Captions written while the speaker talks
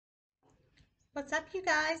What's up, you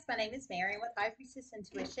guys? My name is Mary with High Priestess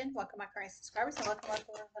Intuition. Welcome, my current subscribers, and welcome,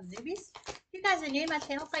 newbies. If you guys are new to my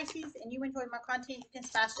channel, Pisces, and you enjoy my content, you can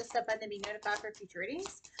smash the sub button to be notified for future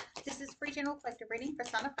readings. This is free general collective reading for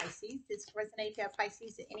sign of Pisces. This resonates if you have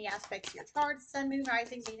Pisces in any aspects of your charts: Sun, Moon,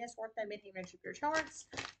 Rising, Venus, North Node, Midheaven, Jupiter charts.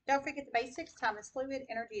 Don't forget the basics. Time is fluid.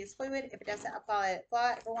 Energy is fluid. If it doesn't apply, it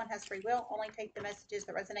apply. Everyone has free will. Only take the messages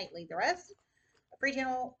that resonate. Leave the rest. A free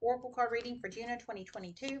general oracle card reading for June of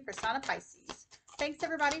 2022 for sign of Pisces. Thanks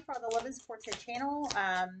everybody for all the love and support to the channel.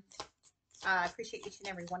 I appreciate each and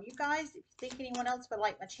every one of you guys. If you think anyone else would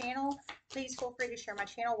like my channel, please feel free to share my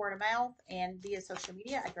channel word of mouth and via social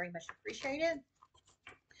media. I very much appreciate it.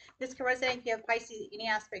 This can resonate if you have Pisces any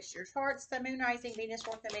aspects of your charts, the Moon, Rising, Venus,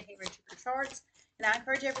 North Node, Midheaven, Jupiter charts. And I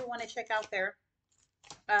encourage everyone to check out their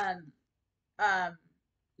um, um,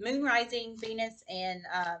 Moon, Rising, Venus, and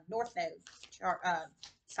North Node chart,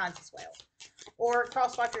 signs as well. Or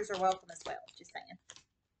cross watchers are welcome as well. Just saying.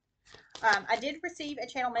 I did receive a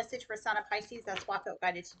channel message for sign of Pisces. That's why I felt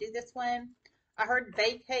guided to do this one. I heard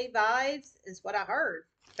vacay vibes is what I heard.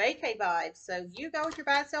 Vacay vibes. So you go with your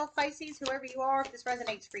bad self, Pisces, whoever you are, if this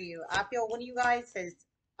resonates for you. I feel one of you guys has,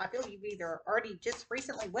 I feel you've either already just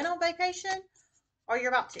recently went on vacation or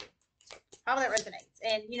you're about to. How that resonates.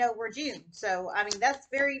 And, you know, we're June. So, I mean, that's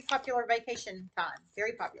very popular vacation time.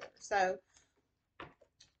 Very popular. So,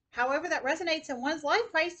 however that resonates in one's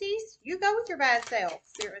life, Pisces, you go with your bad self.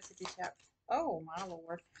 Spirit messages have. Oh, my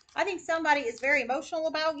Lord. I think somebody is very emotional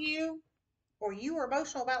about you, or you are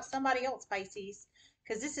emotional about somebody else, Pisces,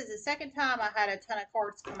 because this is the second time I had a ton of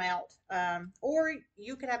cards come out. Or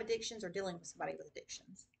you could have addictions or dealing with somebody with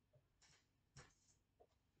addictions.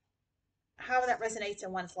 However that resonates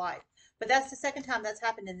in one's life. But that's the second time that's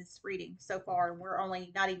happened in this reading so far, and we're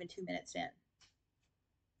only not even 2 minutes in.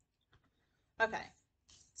 Okay.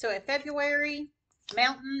 So in February,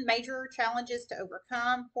 mountain, major challenges to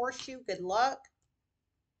overcome. Horseshoe, good luck.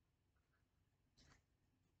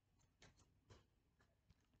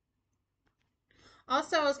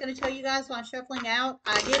 Also, I was going to tell you guys while I'm shuffling out,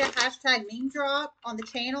 I did a hashtag meme drop on the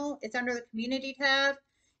channel. It's under the community tab.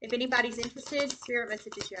 If anybody's interested, spirit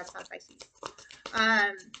messages you have on Pisces.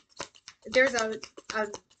 There's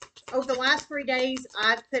over the last 3 days,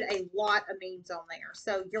 I've put a lot of memes on there.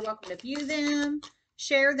 So you're welcome to view them,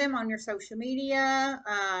 share them on your social media,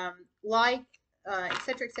 like,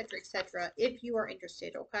 etc., etc., etc., if you are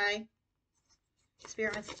interested, okay?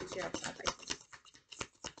 Spirit messages you have on Pisces.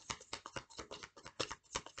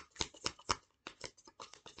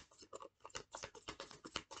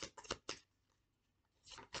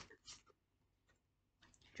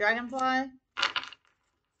 Dragonfly.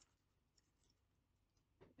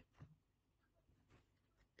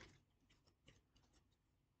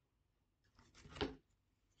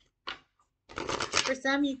 For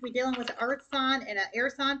some, you could be dealing with an earth sign and an air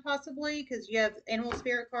sign possibly, because you have animal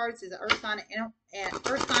spirit cards as an earth sign and an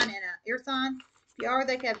air sign. If you are,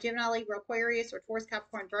 they could have Gemini, Libra, Aquarius, or Taurus,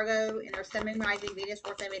 Capricorn, Virgo, and their Sun, Moon, Rising, Venus,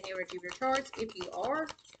 North Node, Midheaven, Jupiter charts. If you are,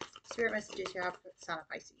 spirit messages you have sign of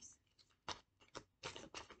Pisces.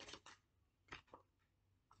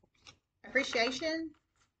 Appreciation.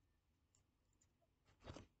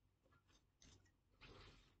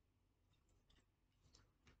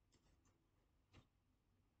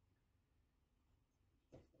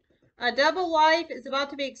 A double life is about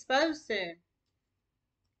to be exposed soon.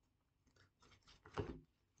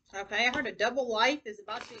 Okay, I heard a double life is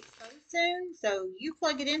about to be exposed soon. So you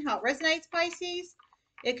plug it in how it resonates, Pisces.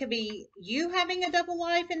 It could be you having a double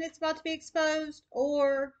life and it's about to be exposed,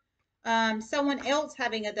 or someone else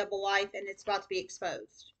having a double life and it's about to be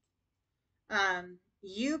exposed.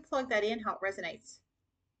 You plug that in how it resonates.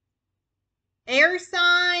 Air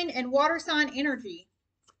sign and water sign energy.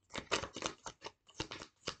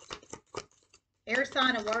 Air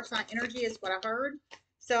sign and water sign energy is what I heard.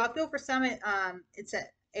 So I feel for some, it's an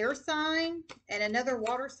air sign and another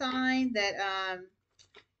water sign that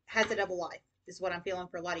has a double life is what I'm feeling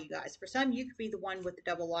for a lot of you guys. For some, you could be the one with the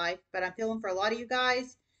double life, but I'm feeling for a lot of you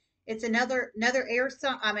guys, it's another air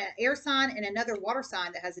sign, air sign and another water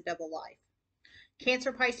sign that has a double life.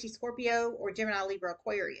 Cancer, Pisces, Scorpio, or Gemini, Libra,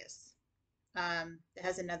 Aquarius. That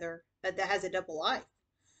has a double life.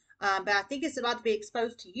 But I think it's about to be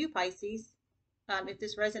exposed to you, Pisces, if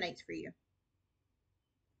this resonates for you.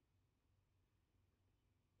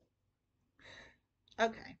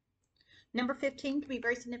 Okay. Number 15 can be a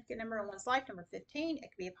very significant number in one's life. Number 15, it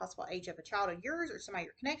could be a possible age of a child of yours or somebody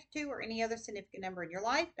you're connected to or any other significant number in your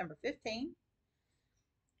life. Number 15.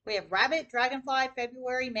 We have rabbit, dragonfly,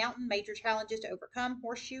 February, mountain, major challenges to overcome,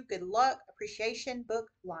 horseshoe, good luck, appreciation, book,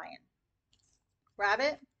 lion.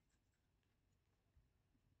 Rabbit.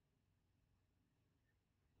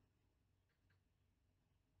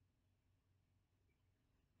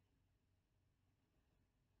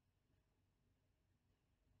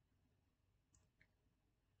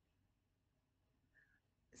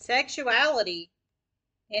 Sexuality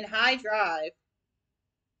in high drive.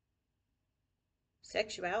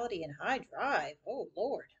 Sexuality and high drive. Oh,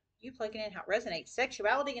 Lord. You plugging in how it resonates.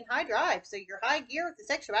 Sexuality and high drive. So you're high gear with the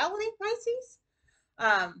sexuality, Pisces?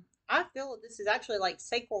 I feel this is actually like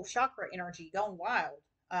sacral chakra energy going wild.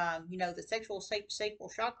 You know, the sacral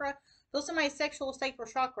chakra. Feel somebody's sexual sacral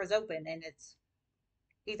chakra is open and it's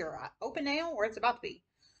either open now or it's about to be.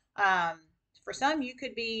 Um, for some, you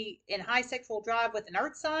could be in high sexual drive with an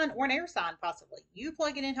earth sign or an air sign, possibly. You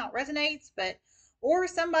plug it in how it resonates, but or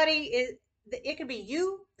somebody is. It could be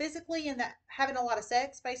you physically and that having a lot of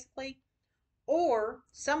sex, basically, or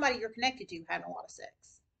somebody you're connected to having a lot of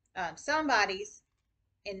sex. Somebody's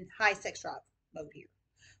in high sex drive mode here,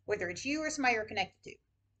 whether it's you or somebody you're connected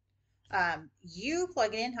to. You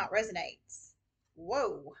plug it in how it resonates.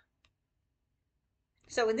 Whoa.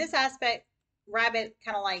 So in this aspect, rabbit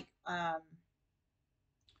kind of like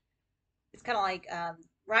it's kind of like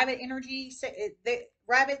rabbit energy.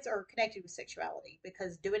 Rabbits are connected with sexuality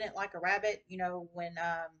because doing it like a rabbit, you know, when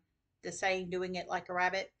the saying "doing it like a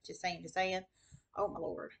rabbit," just saying. Oh my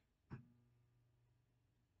lord.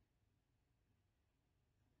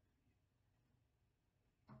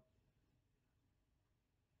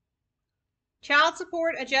 Child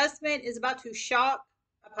support adjustment is about to shock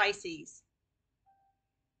a Pisces.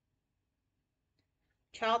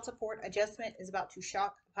 Child support adjustment is about to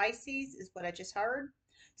shock Pisces, is what I just heard.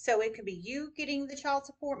 So it could be you getting the child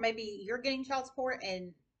support. Maybe you're getting child support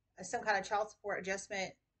and some kind of child support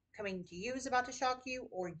adjustment coming to you is about to shock you,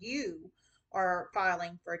 or you are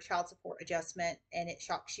filing for a child support adjustment and it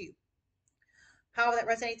shocks you. However, that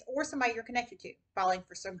resonates, or somebody you're connected to filing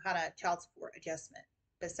for some kind of child support adjustment.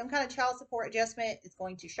 But some kind of child support adjustment is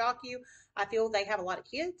going to shock you. I feel they have a lot of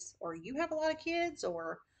kids, or you have a lot of kids,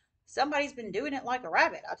 or somebody's been doing it like a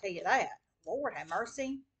rabbit. I'll tell you that. Lord have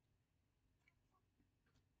mercy.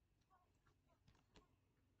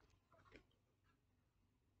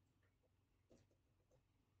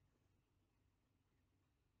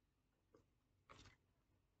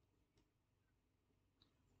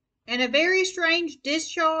 And a very strange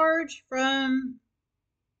discharge from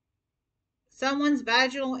someone's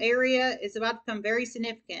vaginal area is about to become very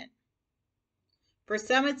significant. For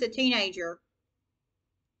some, it's a teenager.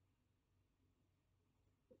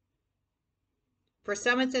 For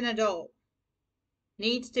some, it's an adult.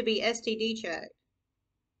 Needs to be STD checked.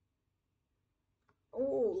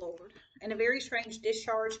 Oh, Lord. And a very strange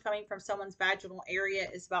discharge coming from someone's vaginal area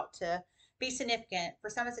is about to be significant. For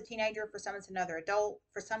some, it's a teenager. For some, it's another adult.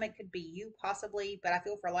 For some, it could be you, possibly. But I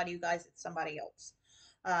feel for a lot of you guys, it's somebody else.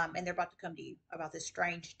 And they're about to come to you about this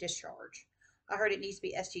strange discharge. I heard it needs to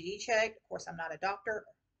be STD checked. Of course, I'm not a doctor.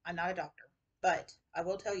 I'm not a doctor. But I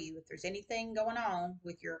will tell you if there's anything going on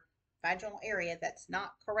with your vaginal area that's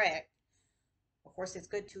not correct, of course, it's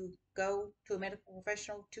good to go to a medical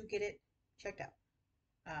professional to get it checked out.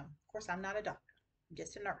 Of course, I'm not a doctor. I'm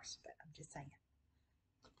just a nurse, but I'm just saying.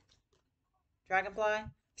 Dragonfly.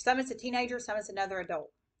 Some it's a teenager, some it's another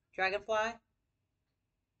adult. Dragonfly.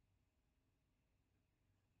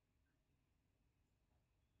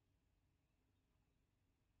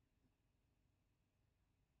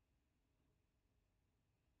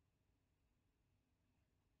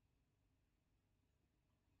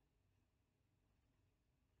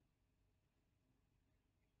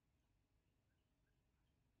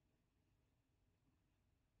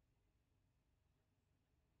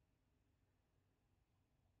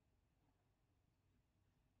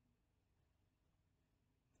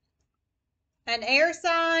 An air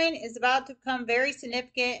sign is about to become very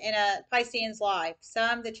significant in a Piscean's life.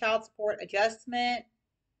 Some, the child support adjustment.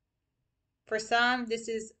 For some, this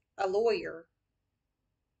is a lawyer.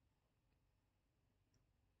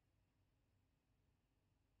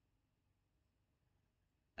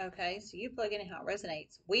 Okay, so you plug in how it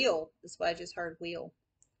resonates. Wheel is what I just heard. Wheel.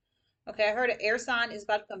 Okay, I heard an air sign is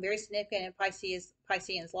about to become very significant in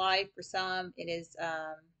Piscean's life. For some, it is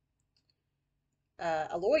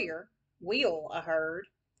a lawyer. Wheel, I heard.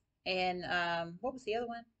 And what was the other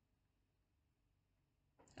one?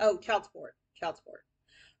 Oh, child support. Child support.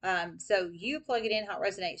 So you plug it in how it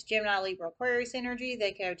resonates. Gemini, Libra, Aquarius energy.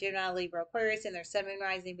 They can have Gemini, Libra, Aquarius in their Sun, Moon,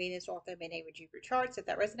 Rising, Venus, North, and Midheaven, Jupiter charts. If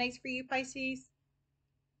that resonates for you, Pisces.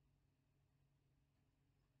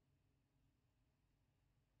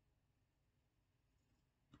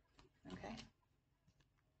 Okay.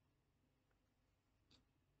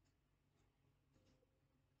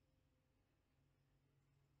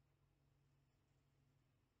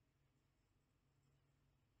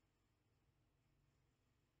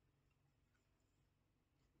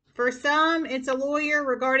 For some, it's a lawyer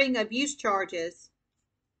regarding abuse charges.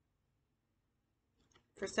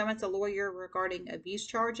 For some, it's a lawyer regarding abuse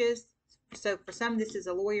charges. So for some, this is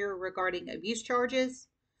a lawyer regarding abuse charges.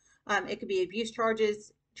 It could be abuse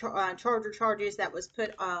charges, charges that was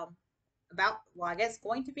put about, well, I guess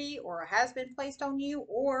going to be or has been placed on you,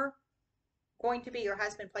 or going to be or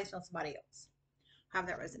has been placed on somebody else. How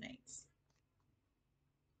that resonates.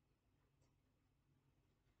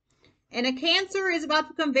 And a Cancer is about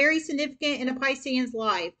to become very significant in a Piscean's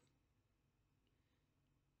life.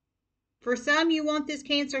 For some, you want this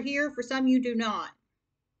Cancer here. For some, you do not.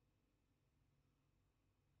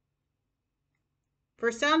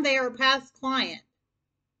 For some, they are a past client.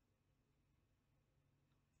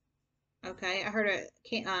 Okay, I heard a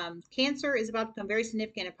Cancer is about to become very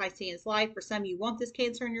significant in Piscean's life. For some, you want this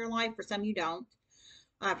Cancer in your life. For some, you don't.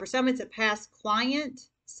 For some, it's a past client.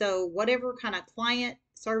 So whatever kind of client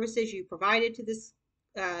services you provided to this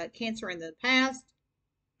Cancer in the past,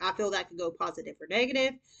 I feel that could go positive or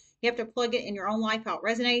negative. You have to plug it in your own life how it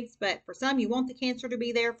resonates. But for some, you want the Cancer to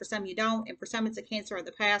be there. For some, you don't. And for some, it's a Cancer of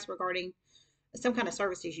the past regarding some kind of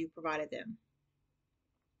services you provided them.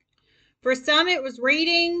 For some, it was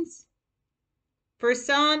readings. For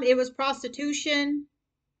some, it was prostitution.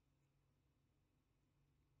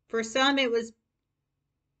 For some, it was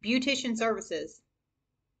beautician services.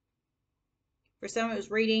 For some, it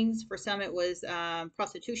was readings. For some, it was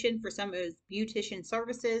prostitution. For some, it was beautician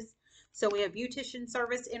services. So we have beautician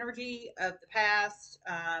service energy of the past,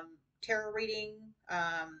 tarot reading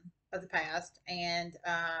of the past, and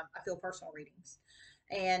I feel personal readings,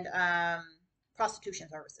 and prostitution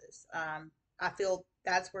services. I feel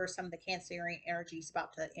that's where some of the Cancerian energy is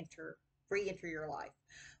about to re-enter your life,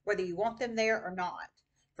 whether you want them there or not.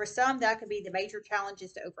 For some, that could be the major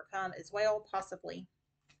challenges to overcome as well, possibly.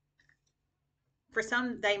 For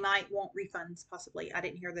some, they might want refunds, possibly. I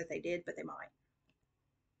didn't hear that they did, but they might.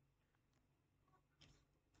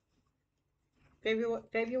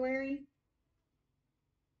 February.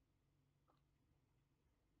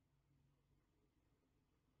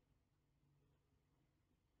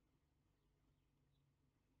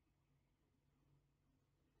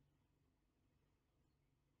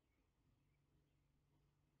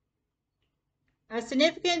 A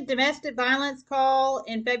significant domestic violence call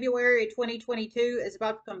in February of 2022 is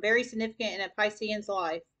about to become very significant in a Piscean's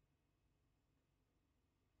life.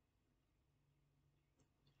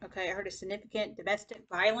 Okay, I heard a significant domestic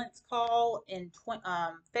violence call in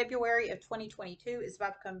February of 2022 is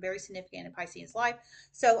about to become very significant in Piscean's life.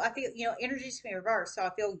 So I feel, energies can be reversed. So I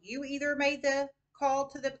feel you either made the call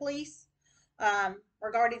to the police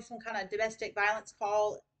regarding some kind of domestic violence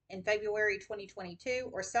call in February 2022,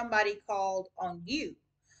 or somebody called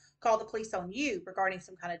the police on you regarding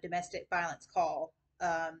some kind of domestic violence call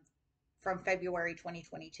from February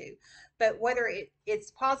 2022. But whether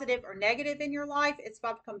it's positive or negative in your life, it's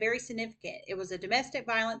about to become very significant. It was a domestic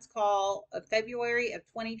violence call of February of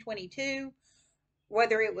 2022,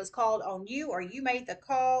 whether it was called on you or you made the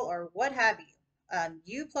call or what have you.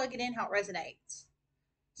 You plug it in how it resonates.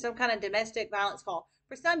 Some kind of domestic violence call.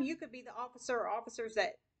 For some, you could be the officer or officers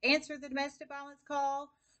that answer the domestic violence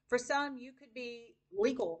call. For some, you could be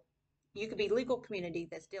legal. You could be legal community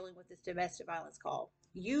that's dealing with this domestic violence call.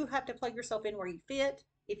 You have to plug yourself in where you fit,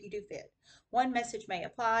 if you do fit. One message may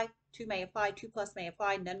apply, two may apply, 2+ may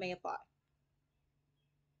apply, none may apply.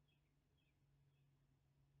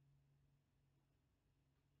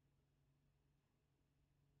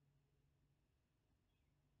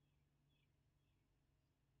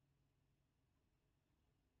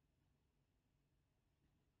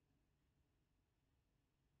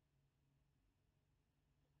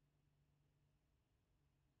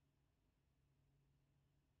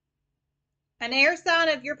 An air sign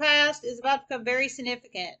of your past is about to become very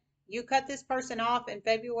significant. You cut this person off in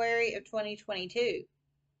February of 2022.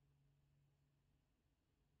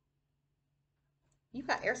 You've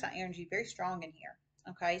got air sign energy very strong in here.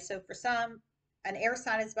 Okay, so for some, an air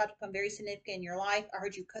sign is about to become very significant in your life. I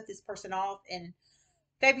heard you cut this person off in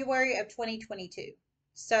February of 2022.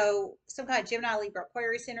 So some kind of Gemini, Libra,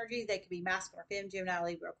 Aquarius energy. They could be masculine or femme, Gemini,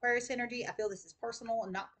 Libra, Aquarius energy. I feel this is personal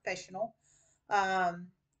and not professional. I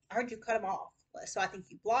heard you cut them off. So I think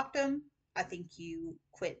you blocked them. I think you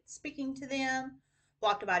quit speaking to them,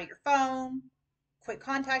 blocked them out of your phone, quit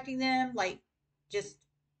contacting them, like just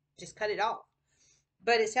cut it off.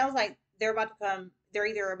 But it sounds like they're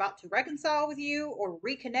either about to reconcile with you or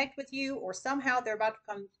reconnect with you, or somehow they're about to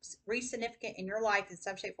become re-significant in your life in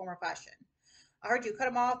some shape, form, or fashion. I heard you cut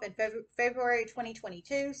them off in February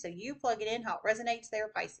 2022, so you plug it in how it resonates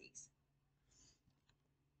there, Pisces.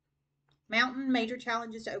 Mountain, major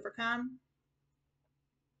challenges to overcome.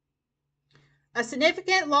 A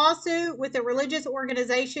significant lawsuit with a religious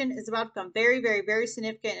organization is about to become very, very, very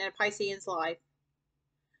significant in a Piscean's life.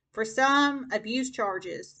 For some, abuse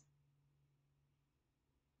charges.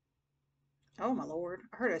 Oh my lord!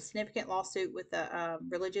 I heard a significant lawsuit with a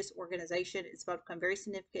religious organization. It's about to become very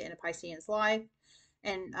significant in a Piscean's life.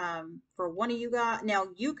 And for one of you guys, now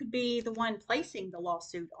you could be the one placing the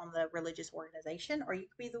lawsuit on the religious organization, or you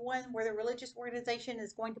could be the one where the religious organization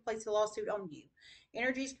is going to place the lawsuit on you.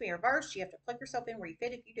 Energies can be reversed. You have to plug yourself in where you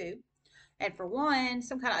fit if you do. And for one,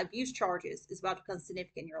 some kind of abuse charges is about to become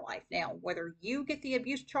significant in your life. Now, whether you get the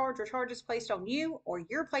abuse charge or charges placed on you, or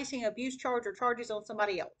you're placing abuse charge or charges on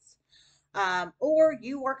somebody else, or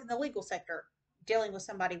you work in the legal sector dealing with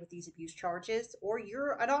somebody with these abuse charges, or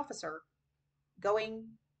you're an officer going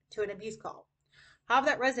to an abuse call. However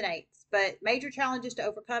that resonates, but major challenges to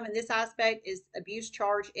overcome in this aspect is abuse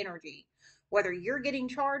charge energy. Whether you're getting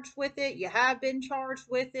charged with it, you have been charged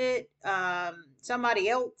with it, somebody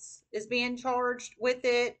else is being charged with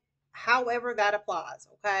it, however that applies,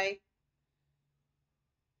 okay?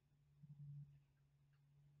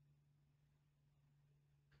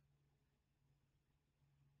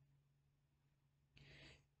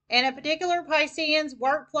 And a particular Piscean's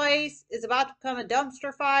workplace is about to become a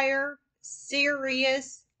dumpster fire.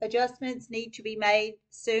 Serious adjustments need to be made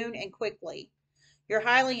soon and quickly. You're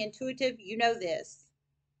highly intuitive. You know this.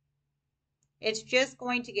 It's just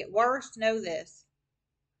going to get worse. Know this.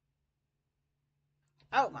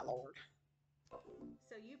 Oh, my Lord.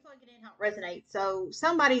 So you plug it in how it resonates. So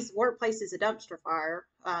somebody's workplace is a dumpster fire.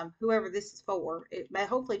 Whoever this is for, it may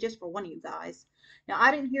hopefully just for one of you guys. Now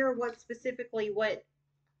I didn't hear what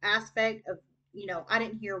aspect of I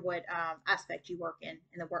didn't hear what aspect you work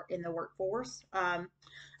in the workforce. I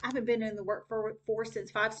haven't been in the workforce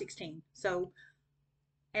since 5/16, so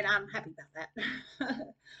and I'm happy about that.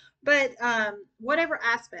 But whatever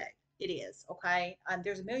aspect it is, okay.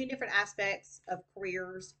 There's a million different aspects of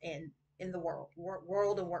careers in the world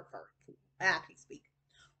and workforce. I can speak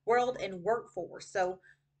world and workforce. So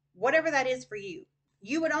whatever that is for you,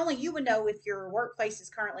 you would know if your workplace is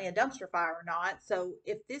currently a dumpster fire or not. So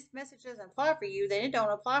if this message doesn't apply for you, then it don't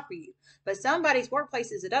apply for you. But somebody's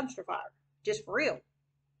workplace is a dumpster fire, just for real.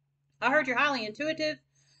 I heard you're highly intuitive.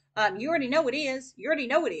 You already know it is. You already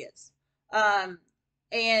know it is. Um,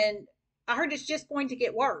 and I heard it's just going to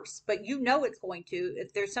get worse, but you know it's going to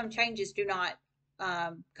if there's some changes do not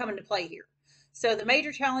come into play here. So the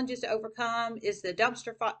major challenges to overcome is the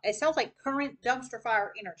dumpster fire. It sounds like current dumpster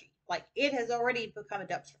fire energy, like it has already become a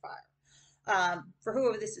dumpster fire for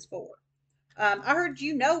whoever this is for. I heard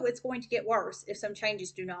you know it's going to get worse if some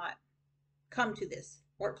changes do not come to this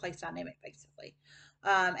workplace dynamic, basically.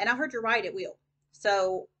 And I heard you're right, it will.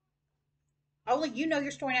 So only you know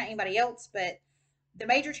your story, not anybody else. But the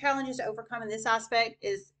major challenges to overcome in this aspect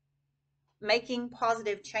is making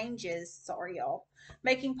positive changes. Sorry, y'all.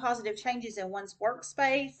 Making positive changes in one's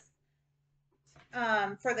workspace,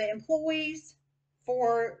 for the employees,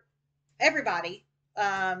 for everybody.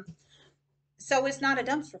 Um, so it's not a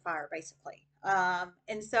dumpster fire, basically.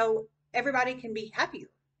 And so everybody can be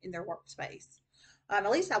happier in their workspace. At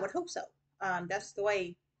least I would hope so. That's the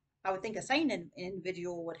way I would think a sane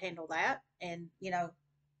individual would handle that. And,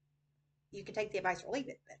 you can take the advice or leave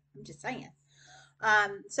it, but I'm just saying.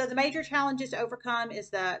 So the major challenges to overcome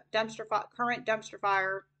is the current dumpster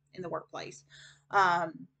fire in the workplace.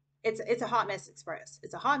 Um, it's a hot mess express.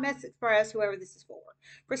 It's a hot mess express. Whoever this is for.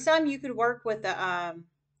 For some, you could work with the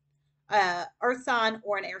earth sign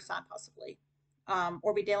or an air sign possibly,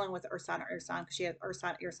 or be dealing with earth sign or air sign because you have earth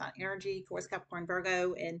sign, air sign energy, Taurus, Capricorn,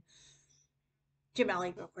 Virgo, and Gemini,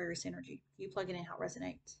 Libra, Aquarius energy. You plug it in how it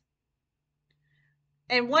resonates.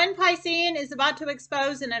 And one Piscean is about to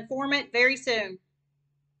expose an informant very soon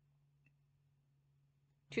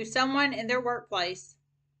to someone in their workplace.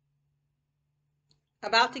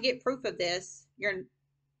 About to get proof of this.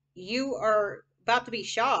 You are about to be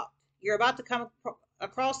shocked. You're about to come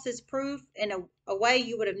across this proof in a way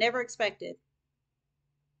you would have never expected.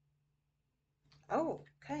 Oh,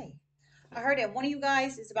 okay. I heard that one of you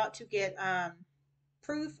guys is about to get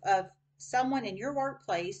proof of someone in your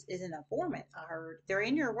workplace is an informant. I heard they're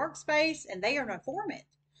in your workspace and they are an informant.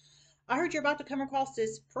 I heard you're about to come across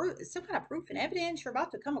this proof, some kind of proof and evidence you're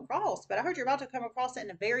about to come across, but I heard you're about to come across it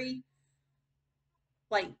in a very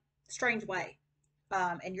like strange way.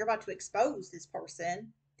 And you're about to expose this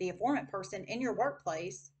person, the informant person in your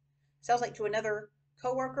workplace. Sounds like to another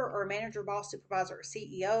coworker or a manager, boss, supervisor, or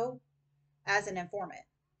CEO as an informant.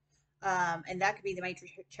 And that could be the major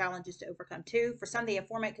challenges to overcome too. For some, the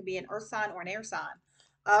informant could be an earth sign or an air sign.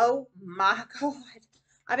 Oh my God.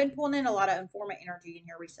 I've been pulling in a lot of informant energy in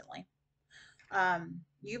here recently.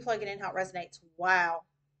 You plug it in how it resonates. Wow.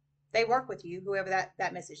 They work with you, whoever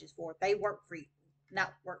that message is for. They work for you,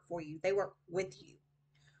 not work for you. They work with you.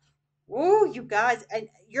 Ooh, you guys, and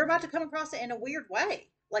you're about to come across it in a weird way,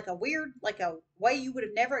 like a way you would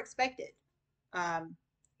have never expected. Um,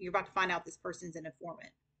 you're about to find out this person's an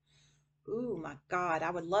informant. Ooh, my God,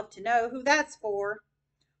 I would love to know who that's for.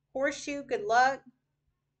 Horseshoe, good luck.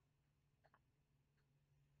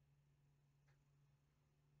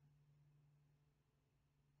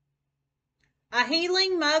 A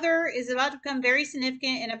healing mother is about to become very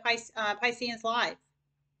significant in a Piscean's life.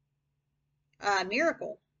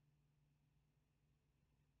 Miracle.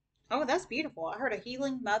 Oh, that's beautiful. I heard a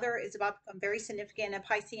healing mother is about to become very significant in a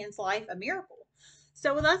Piscean's life, a miracle.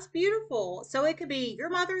 So well, that's beautiful. So it could be your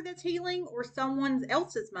mother that's healing or someone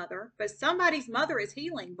else's mother, but somebody's mother is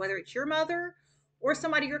healing, whether it's your mother or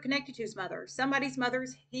somebody you're connected to's mother. Somebody's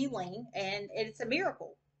mother's healing and it's a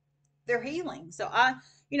miracle. They're healing. So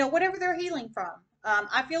whatever they're healing from,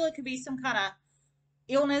 I feel it could be some kind of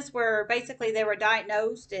illness where basically they were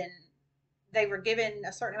diagnosed and they were given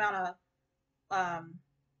a certain amount of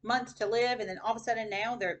months to live, and then all of a sudden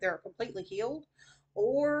now they're completely healed,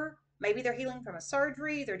 or maybe they're healing from a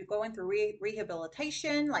surgery. They're going through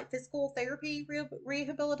rehabilitation, like physical therapy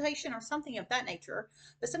rehabilitation, or something of that nature.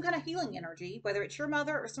 But some kind of healing energy, whether it's your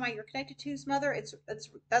mother or somebody you're connected to's mother, it's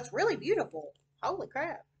that's really beautiful. Holy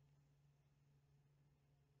crap!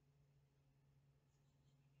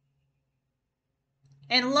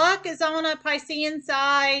 And luck is on a Piscean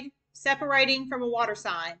side, separating from a water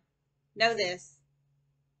sign. Know this.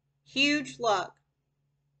 Huge luck.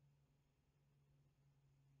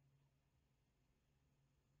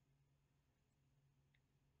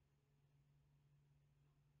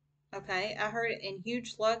 Okay, I heard it, and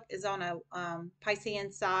huge luck is on a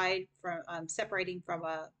Piscean side from separating from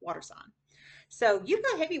a water sign. So you've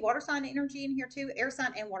got heavy water sign energy in here too, air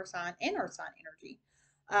sign and water sign and earth sign energy.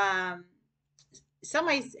 Um,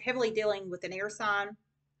 Somebody's heavily dealing with an air sign,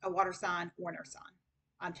 a water sign, or an earth sign.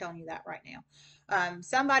 I'm telling you that right now.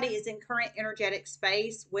 Somebody is in current energetic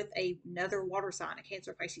space with another water sign, a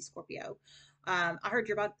Cancer, Pisces, Scorpio. I heard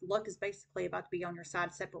your luck is basically about to be on your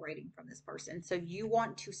side, separating from this person. So you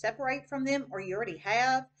want to separate from them, or you already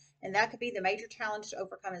have, and that could be the major challenge to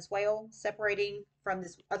overcome as well. Separating from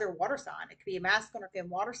this other water sign. It could be a masculine or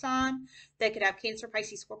feminine water sign. They could have Cancer,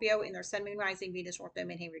 Pisces, Scorpio in their Sun, Moon, Rising, Venus, North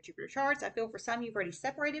Node, Henry, Jupiter charts. I feel for some you've already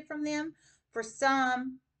separated from them. For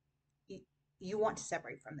some, you want to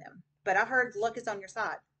separate from them. But I heard luck is on your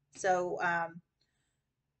side. So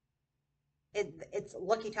it's a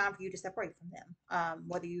lucky time for you to separate from them,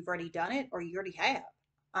 whether you've already done it or you already have.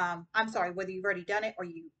 I'm sorry, whether you've already done it or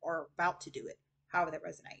you are about to do it, however that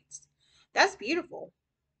resonates. That's beautiful.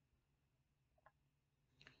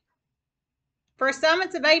 For some,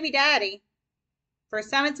 it's a baby daddy. For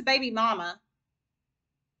some, it's a baby mama.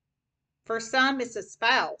 For some, it's a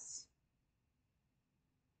spouse.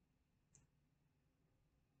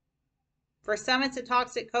 For some, it's a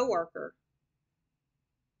toxic coworker.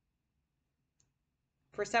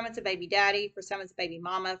 For some, it's a baby daddy. For some, it's a baby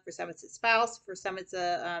mama. For some, it's a spouse. For some, it's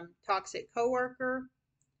a toxic coworker.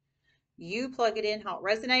 You plug it in how it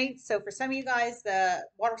resonates. So for some of you guys, the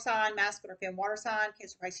water sign, masculine or feminine water sign,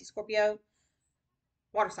 Cancer, Pisces, Scorpio,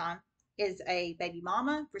 water sign is a baby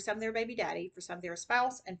mama. For some, they're a baby daddy. For some, they're a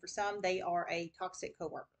spouse. And for some, they are a toxic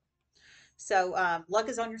coworker. So luck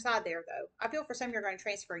is on your side there, though. I feel for some, you're going to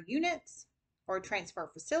transfer units or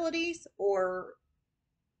transfer facilities or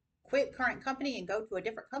quit current company and go to a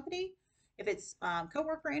different company. If it's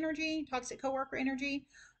coworker energy, toxic coworker energy,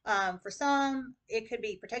 for some it could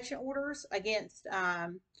be protection orders against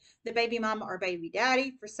the baby mama or baby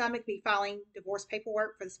daddy. For some, it could be filing divorce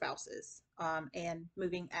paperwork for the spouses and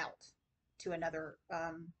moving out to another,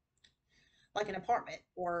 like an apartment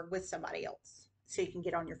or with somebody else, so you can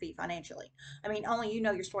get on your feet financially. I mean, only you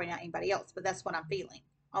know your story, not anybody else. But that's what I'm feeling.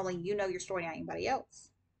 Only you know your story, not anybody else.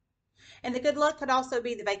 And the good luck could also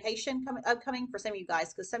be the vacation upcoming for some of you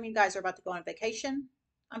guys, because some of you guys are about to go on vacation,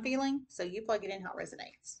 I'm feeling. So you plug it in how it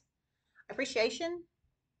resonates. Appreciation.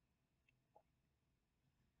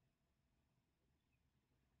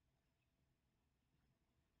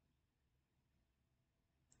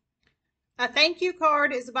 A thank you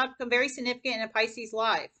card is about to become very significant in a Pisces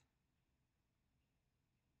life.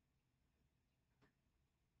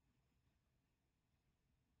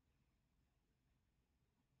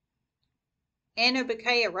 And a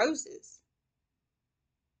bouquet of roses.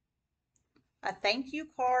 A thank you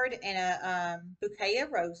card and a bouquet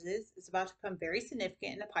of roses is about to become very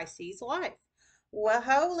significant in a Pisces life. Well,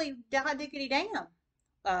 holy diggity damn,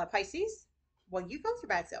 Pisces. Well, you both are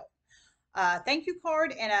bad self. Thank you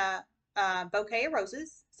card and a bouquet of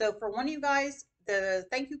roses. So for one of you guys, the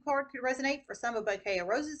thank you card could resonate. For some, a bouquet of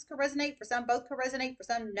roses could resonate. For some, both could resonate. For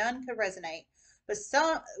some, none could resonate. But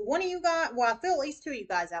one of you guys, well, I feel at least two of you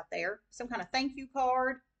guys out there, some kind of thank you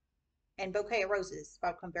card and bouquet of roses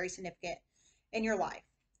about to become very significant in your life.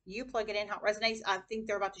 You plug it in how it resonates. I think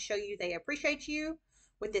they're about to show you they appreciate you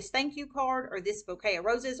with this thank you card or this bouquet of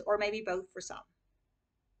roses, or maybe both for some.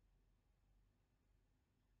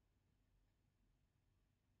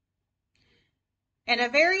 And a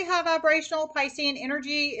very high vibrational Piscean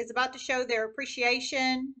energy is about to show their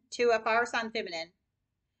appreciation to a fire sign feminine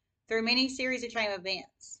through many series of chain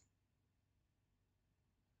events.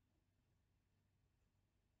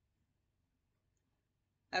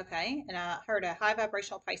 Okay, and I heard a high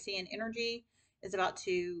vibrational Piscean energy is about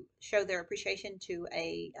to show their appreciation to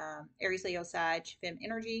a Aries, Leo, Sag, Fem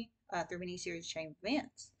energy through many series of chain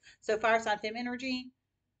events. So fire sign Fem energy,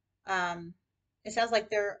 um, it sounds like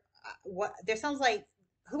there sounds like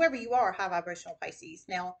whoever you are, high vibrational Pisces.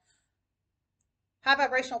 Now, high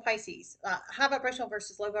vibrational Pisces, high vibrational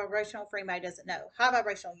versus low vibrational for anybody doesn't know. High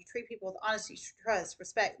vibrational, you treat people with honesty, trust,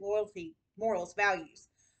 respect, loyalty, morals, values.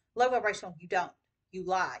 Low vibrational, you don't. You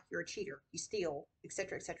lie, you're a cheater, you steal,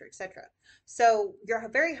 etc., etc., etc. So you're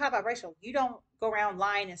very high vibrational. You don't go around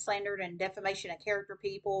lying and slander and defamation of character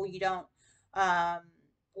people. You don't um,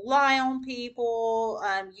 lie on people.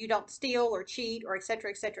 You don't steal or cheat or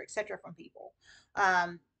etc., etc., etc. from people.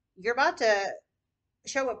 You're about to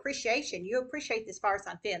show appreciation. You appreciate this fire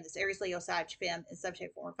sign femme, this Aries, Leo, Sag femme in some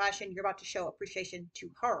shape, form, or fashion. You're about to show appreciation to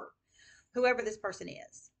her, whoever this person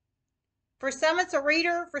is. For some, it's a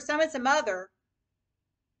reader. For some, it's a mother.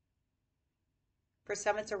 For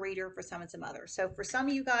some, it's a reader. For some, it's a mother. So for some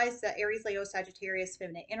of you guys, the Aries, Leo, Sagittarius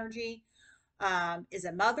feminine energy is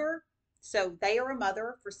a mother. So they are a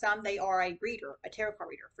mother. For some, they are a reader, a tarot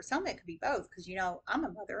card reader. For some, it could be both because, I'm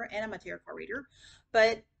a mother and I'm a tarot card reader.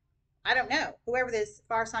 But I don't know. Whoever this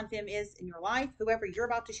fire sign femme is in your life, whoever you're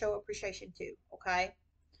about to show appreciation to, okay?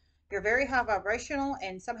 You're very high vibrational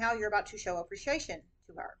and somehow you're about to show appreciation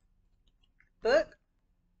to her. Book.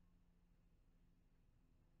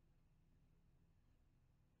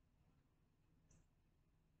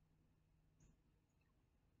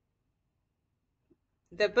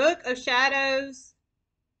 The Book of Shadows,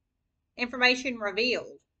 information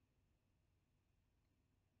revealed.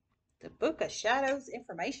 The Book of Shadows,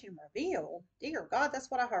 information revealed. Dear God,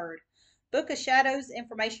 that's what I heard. Book of Shadows,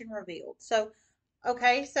 information revealed. So,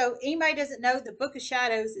 okay, so anybody doesn't know, the Book of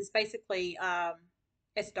Shadows is basically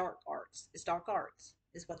it's dark arts. It's dark arts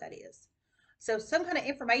is what that is. So some kind of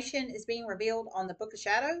information is being revealed on the Book of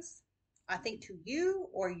Shadows, I think to you,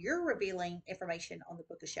 or you're revealing information on the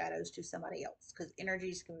Book of Shadows to somebody else because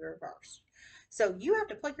energies can be reversed. So you have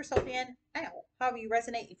to plug yourself in now, however you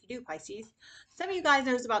resonate if you do, Pisces. Some of you guys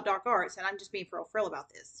knows about dark arts, and I'm just being for real frill about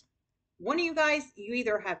this. One of you guys, you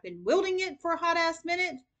either have been wielding it for a hot ass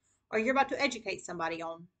minute, or you're about to educate somebody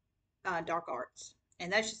on dark arts,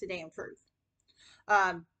 and that's just the damn truth.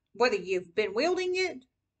 Whether you've been wielding it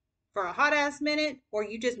for a hot ass minute, or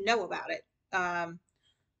you just know about it,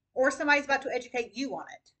 or somebody's about to educate you on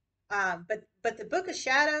it. But the Book of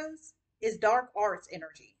Shadows is dark arts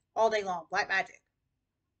energy all day long, black magic.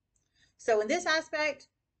 So in this aspect,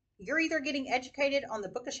 you're either getting educated on the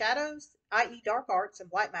Book of Shadows, i.e., dark arts and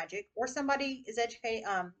black magic, or somebody is educating.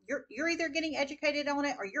 You're either getting educated on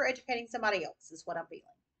it, or you're educating somebody else. Is what I'm feeling.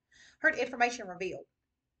 Heard information revealed.